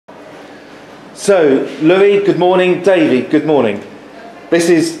So, Louis, good morning. Davey, good morning. This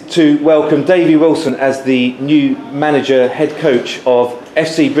is to welcome Davey Wilson as the new manager, head coach of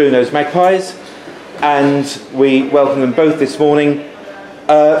FC Bruno's Magpies, and we welcome them both this morning.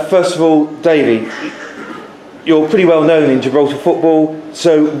 First of all, Davey, you're pretty well known in Gibraltar football,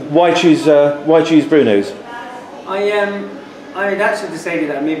 so why choose Bruno's? I had actually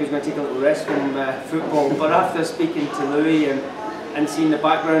decided that I maybe was going to take a little rest from football, but after speaking to Louis and seeing the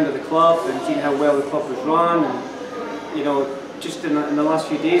background of the club and seeing how well the club was run, and you know, just in the last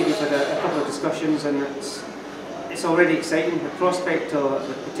few days we've had a couple of discussions, and it's already exciting. The prospect,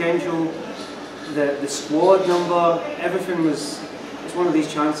 the potential, the squad number, everything was. It's one of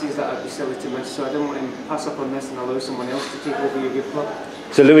these chances that I'd be silly to miss, so I didn't want to pass up on this and allow someone else to take over your good club.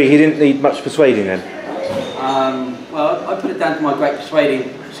 So Louis, he didn't need much persuading then? Well, I put it down to my great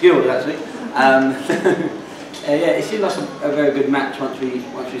persuading skills actually. Yeah, it seemed like a very good match once we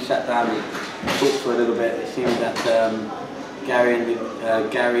sat down and talked for a little bit. It seemed that Gary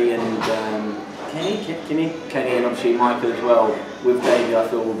and Kenny and obviously Michael as well with Davey, I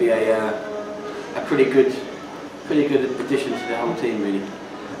thought will be a pretty good addition to the whole team really.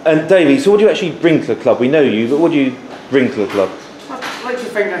 And Davey, so what do you actually bring to the club? We know you, but what do you bring to the club? I like to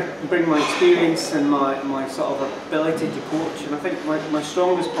think I can bring my experience and my sort of ability to coach, and I think my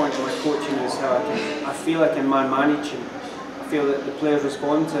strongest point in my coaching is how I feel I can manage, and I feel that the players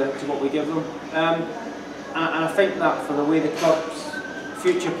respond to what we give them. And I think that for the way the club's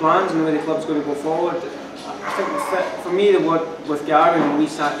future plans and the way the club's going to go forward, I think for me the word with Gary when we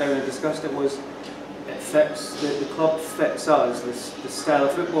sat down and discussed it was it fits, the club fits us, the style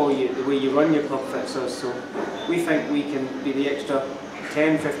of football, the way you run your club fits us, so we think we can be the extra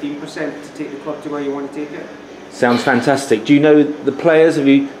 10-15% to take the club to where you want to take it. Sounds fantastic. Do you know the players? Have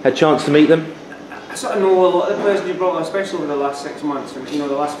you had a chance to meet them? I sort of know a lot of the players in Gibraltar, especially over the last 6 months, and you know,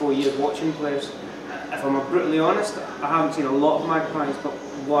 the last 4 years watching players. If I'm brutally honest, I haven't seen a lot of Magpies, but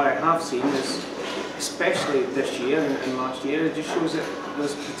what I have seen is, especially this year and last year, it just shows that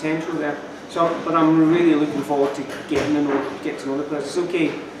there's potential there. So, but I'm really looking forward to get to know the players. It's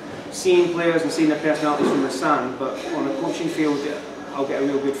okay seeing players and seeing their personalities from the stand, but on the coaching field, I'll get a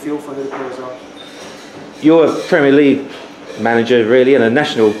real good feel for who the players are. You're a Premier League manager, really, and a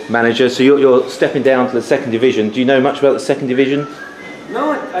national manager, so you're stepping down to the second division. Do you know much about the second division?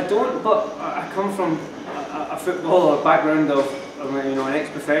 No, I don't, but I come from a footballer background of you know, an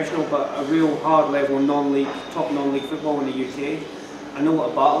ex-professional, but a real hard-level non-league, top non-league football in the UK. I know what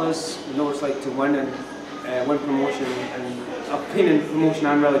a battle is. I know what it's like to win and win promotion, and I've been in promotion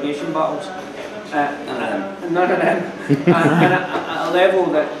and relegation battles. None of them. And at a level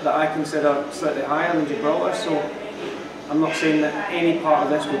that I consider slightly higher than Gibraltar, so I'm not saying that any part of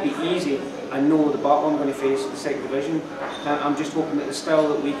this will be easy. I know the battle I'm going to face in the second division. I'm just hoping that the style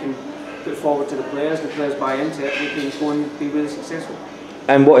that we can put forward to the players buy into it, we can go and be really successful.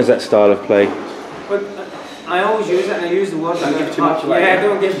 And what is that style of play? But I always use it, and I use the word. Don't give too much away. Yeah,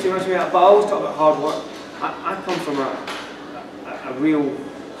 don't give too much away. But I always talk about hard work. I come from a real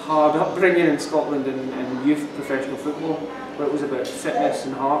hard upbringing in Scotland and youth professional football, where it was about fitness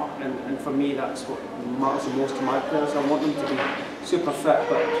and heart, and for me that's what matters the most to my players. I want them to be super fit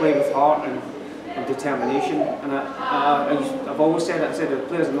but play with heart and determination, and I've always said that. I said to the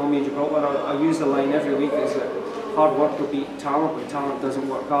players that know me in Gibraltar, I use the line every week, is that hard work will beat talent, but talent doesn't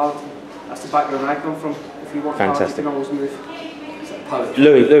work hard. That's the background I come from. If you work hard, you can always move.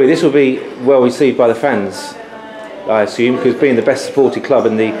 Louis, this will be well received by the fans, I assume, because being the best supported club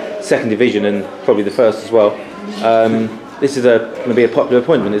in the second division and probably the first as well, this is going to be a popular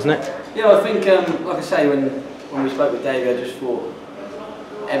appointment, isn't it? Yeah, I think, like I say, when we spoke with Davey, I just thought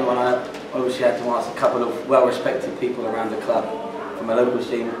everyone, I obviously had to ask a couple of well-respected people around the club from a local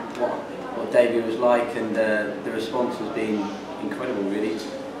scene what Davey was like, and the response has been incredible, really.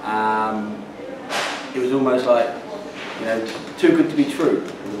 It was almost like, you know, too good to be true,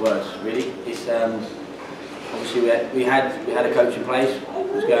 in the words, really. It's obviously we had a coach in place.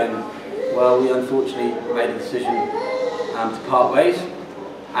 It was going well. We unfortunately made a decision to part ways,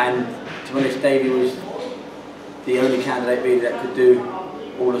 and to be honest, Davey was the only candidate really that could do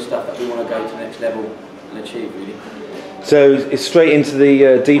all the stuff that we want to go to the next level and achieve, really. So it's straight into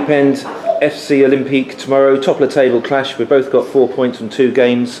the deep end. FC Olympique tomorrow, top of the table clash. We've both got 4 points from 2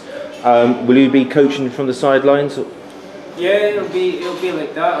 games. Will you be coaching from the sidelines? Yeah, it'll be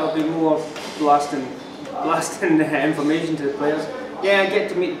like that. It'll be more blasting information to the players. Yeah, I get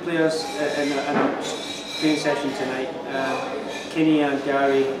to meet the players in a training session tonight. Kenny and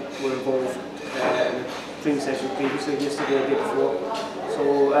Gary were involved in a training session previously, yesterday, the day before.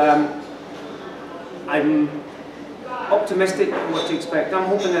 So optimistic what to expect. I'm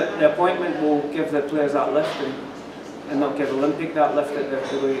hoping that the appointment will give the players that lift and not give Olympic that lift that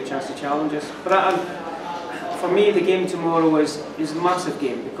they're going to get a chance to challenge us. But for me, the game tomorrow is a massive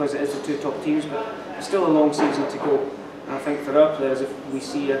game because it is the two top teams, but it's still a long season to go. And I think for our players, if we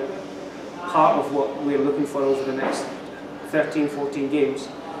see a part of what we're looking for over the next 13, 14 games,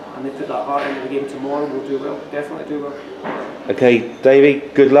 and they put that heart into the game tomorrow, we'll do well, definitely do well. Okay, Davey,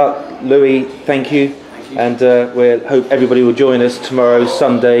 good luck. Louis, thank you. And we hope everybody will join us tomorrow,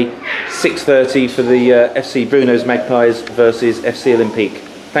 Sunday, 6:30 for the FC Bruno's Magpies versus FC Olympique.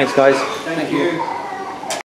 Thanks, guys. Thank you.